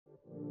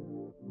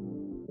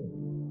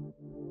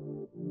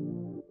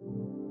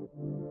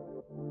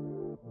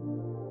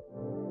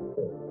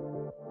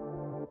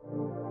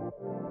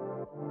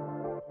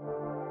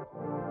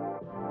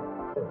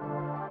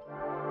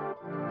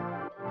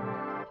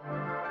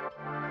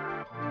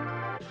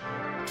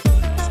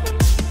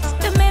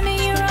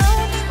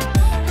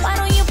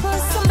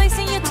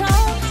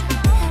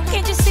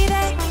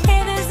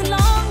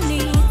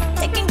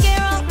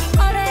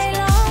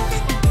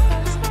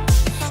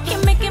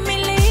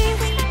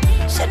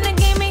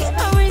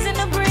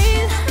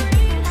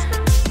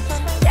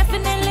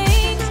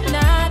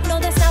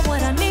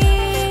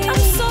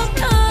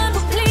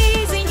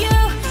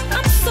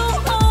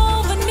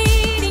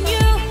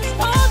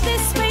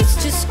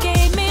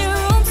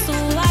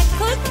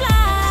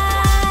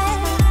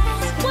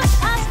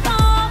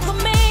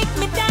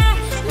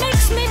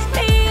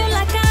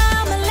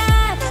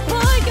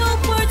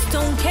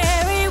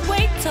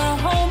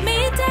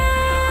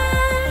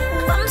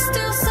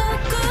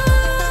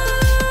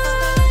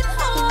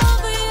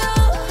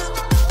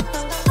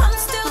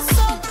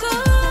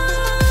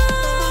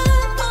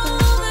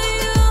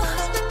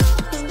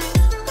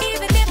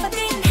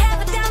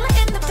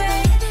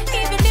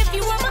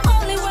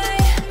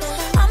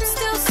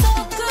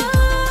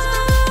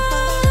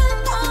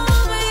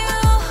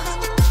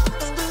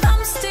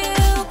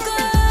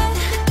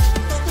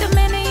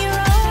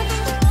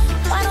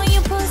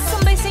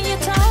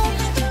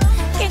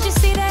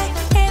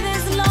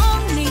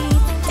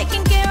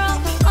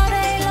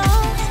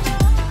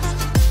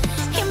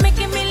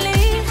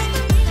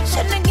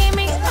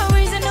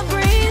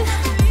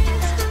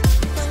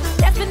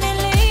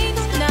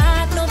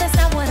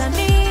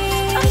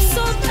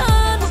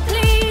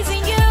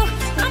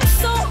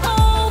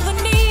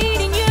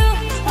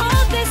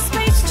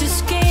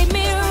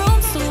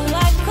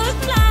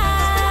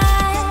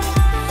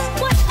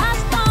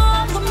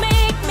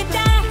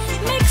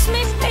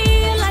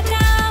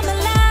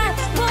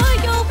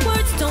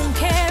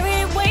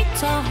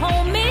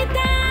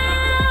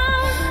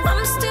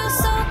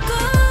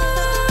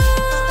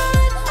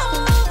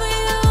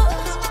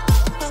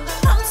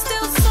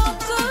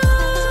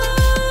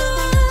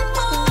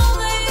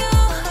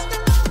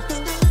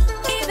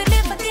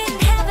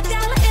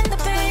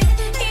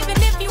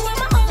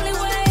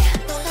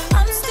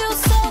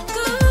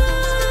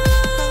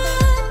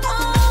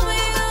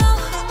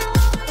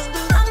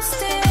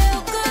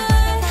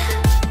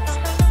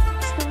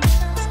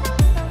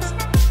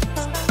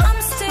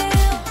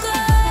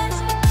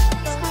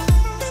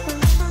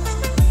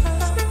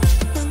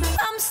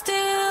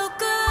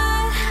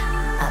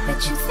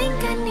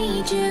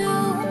need you.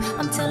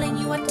 I'm telling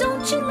you, I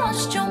don't, you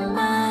lost your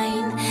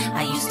mind.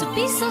 I used to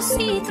be so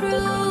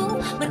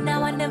see-through, but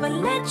now I never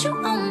let you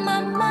on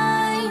my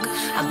mind.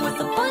 I'm worth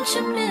a bunch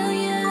of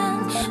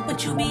millions,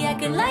 but you be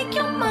acting like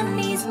your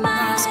money's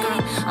mine.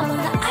 I'm on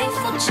the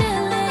Eiffel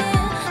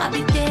chillin', I'll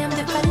be damned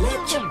if I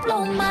let you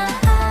blow my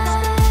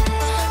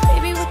high.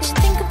 Baby, what you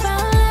think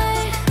about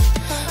life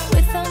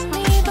without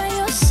me by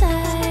your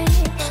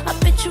side? I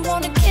bet you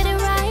wanna get it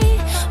right,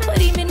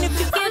 but even if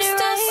you get it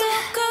right, so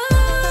good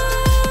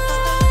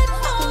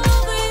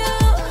over you.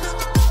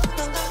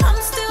 I'm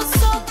still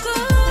so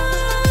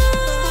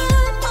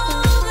good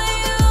over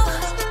you.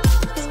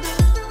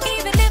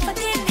 Even if I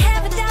didn't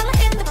have $1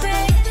 in the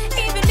bank,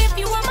 even if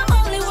you were my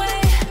only way,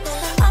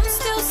 I'm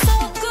still so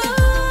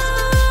good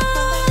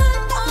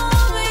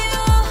over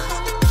you.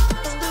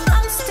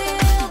 I'm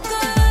still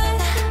good.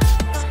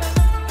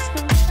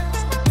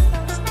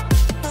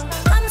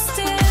 I'm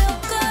still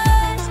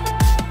good.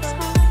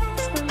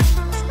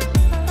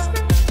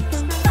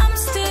 I'm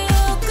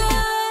still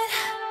good.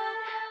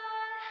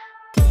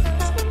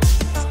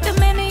 The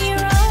minute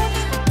you're up,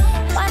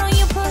 why don't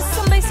you put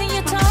some bass in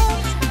your tone?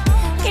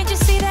 Can't you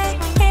see that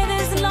hair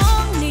is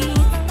long? Need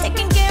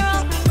taking care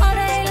of all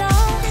day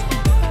long.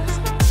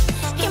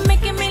 You're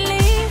making me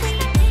leave.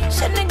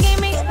 Shouldn't have gave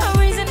me a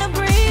reason to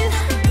breathe.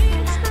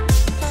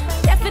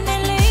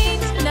 Definitely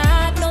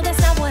not. No,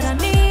 that's not what I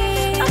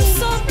need. I'm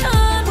so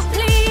done with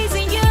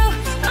pleasing you.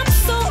 I'm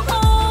so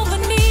over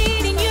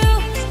needing you.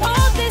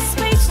 All this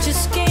space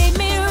just gave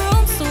me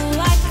room so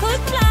I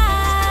could fly.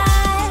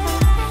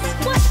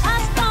 What I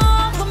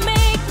thought would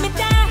make me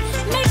die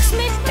makes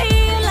me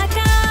feel like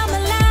I'm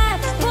alive.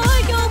 Boy,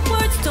 your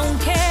words don't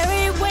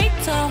carry weight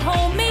to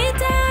hold me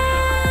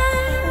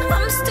down.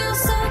 I'm still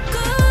so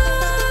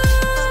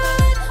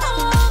good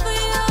over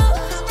you.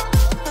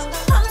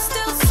 I'm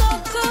still so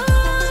good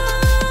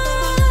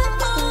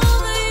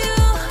over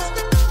you.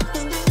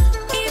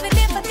 Even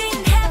if I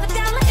didn't have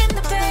 $1 in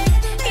the bank,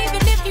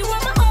 even if you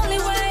were my only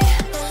way,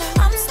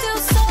 I'm still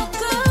so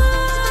good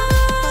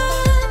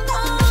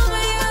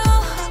over you.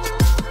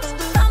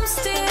 I'm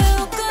still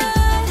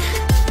good.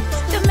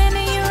 The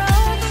minute you're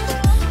up,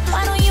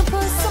 why don't you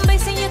put some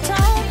bass in your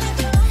tone?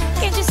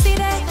 Can't you see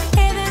that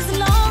hair is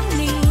long?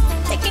 Need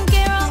taking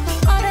care of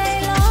all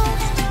day long.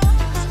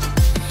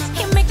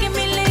 You're making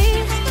me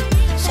leave.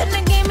 Shouldn't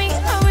have gave me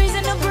a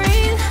reason to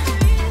breathe.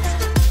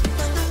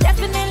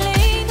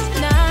 Definitely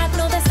not.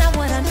 No, that's not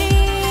what I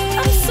need.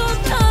 I'm so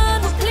done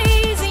with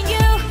pleasing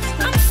you.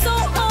 I'm so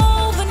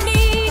over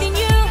needing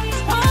you.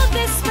 All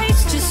this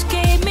space just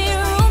gave me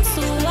room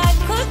so I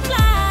could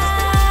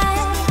fly.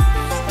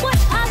 What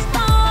I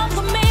thought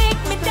would make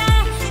me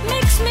die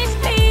makes me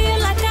feel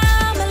like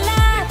I'm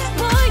alive.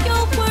 Boy,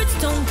 your words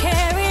don't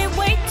carry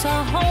weight to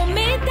hold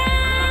me down.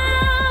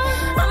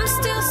 I'm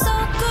still so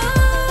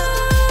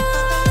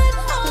good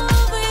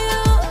over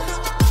you.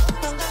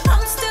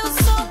 I'm still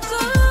so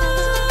good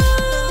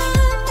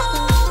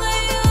over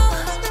you.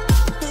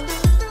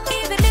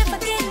 Even if I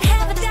didn't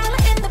have $1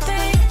 in the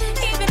bank,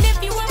 even if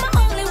you were my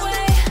only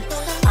way,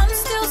 I'm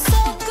still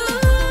so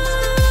good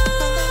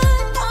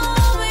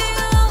over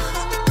you.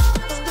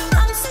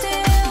 I'm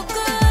still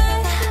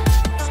good.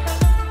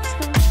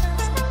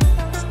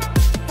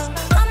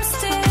 I'm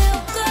still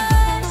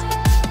good.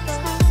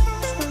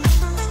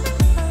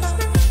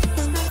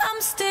 I'm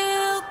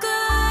still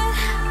good.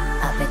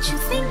 I bet you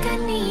think I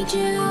need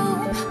you.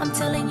 I'm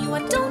telling you,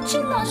 I don't,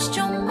 you lost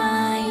your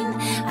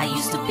mind. I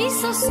used to be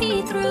so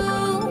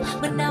see-through,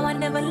 but now I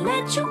never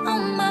let you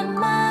on my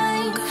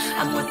mind.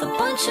 I'm worth a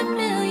bunch of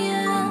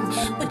millions,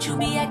 but you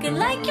be acting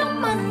like your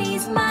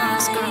money's mine.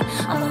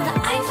 I'm on the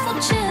Eiffel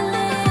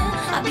chillin',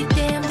 I'll be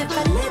damned if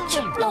I let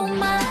you blow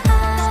my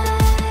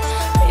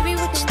high. Baby,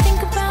 what you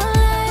think about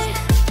life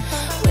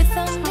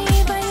without me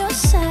by your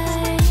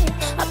side?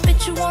 I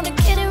bet you wanna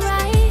get it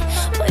right,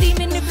 but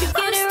even if you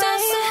get it right,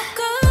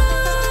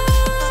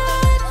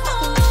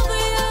 over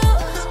you.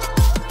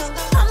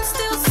 I'm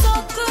still so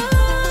good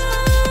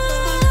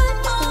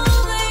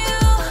over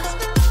you.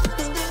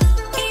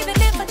 Even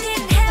if I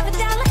didn't have $1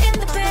 in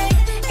the bank,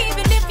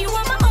 even if you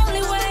were my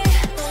only way,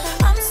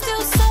 I'm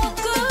still so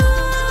good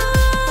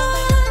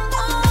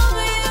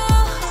over you.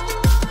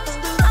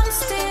 I'm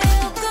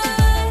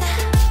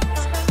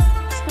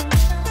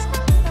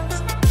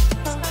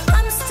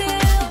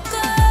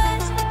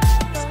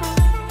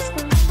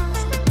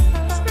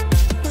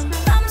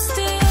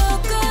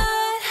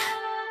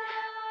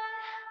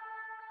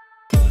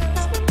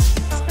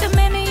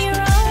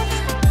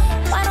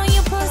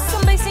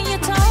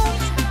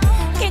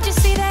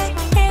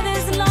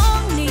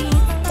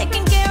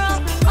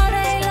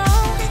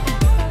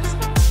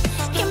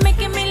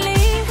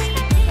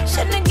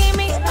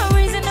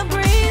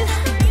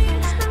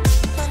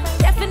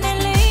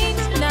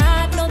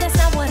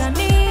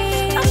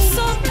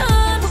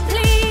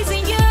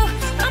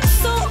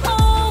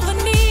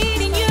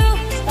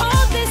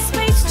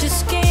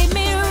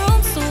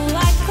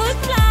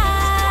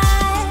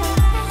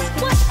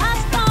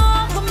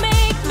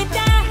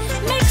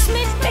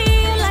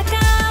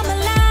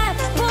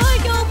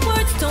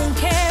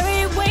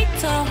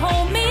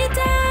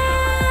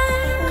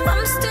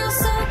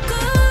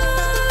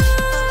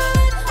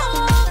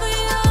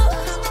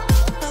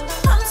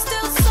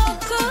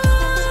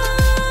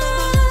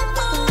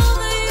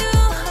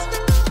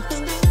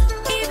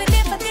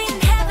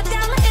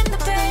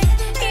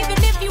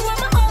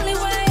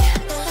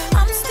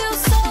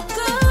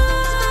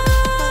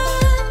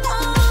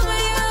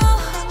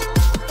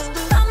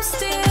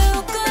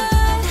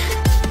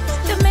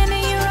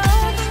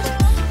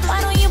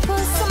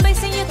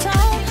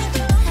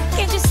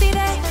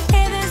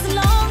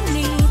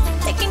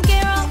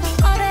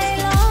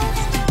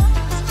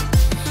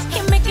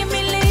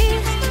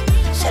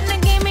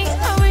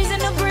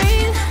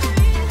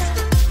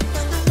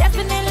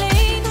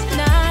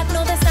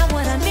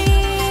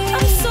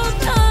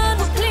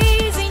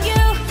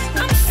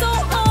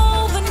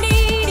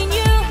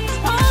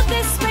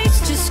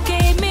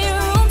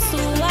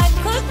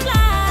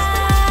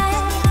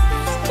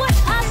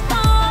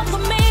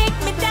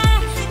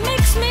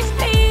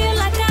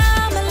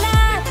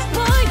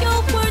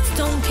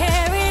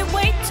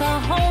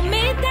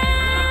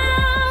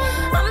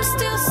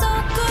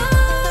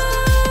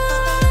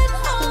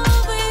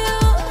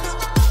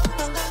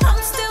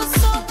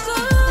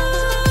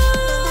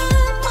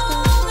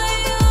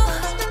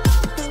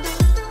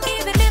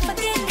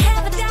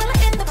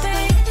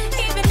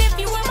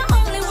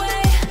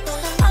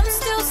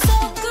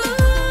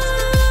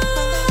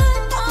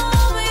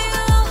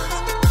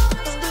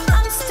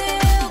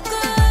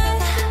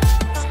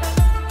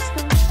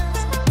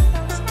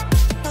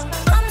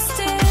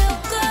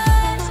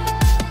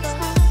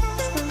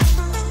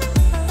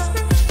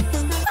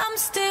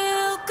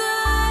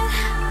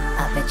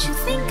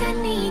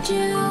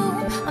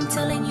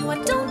telling you, why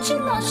don't you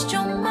lost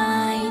your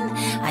mind?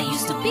 I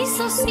used to be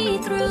so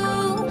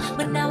see-through,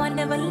 but now I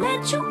never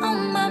let you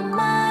on my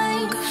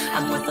mind.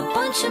 I'm worth a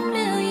bunch of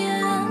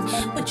millions,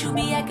 but you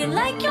be acting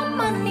like your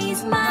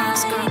money's mine.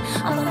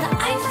 I'm on the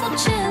Eiffel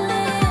chillin',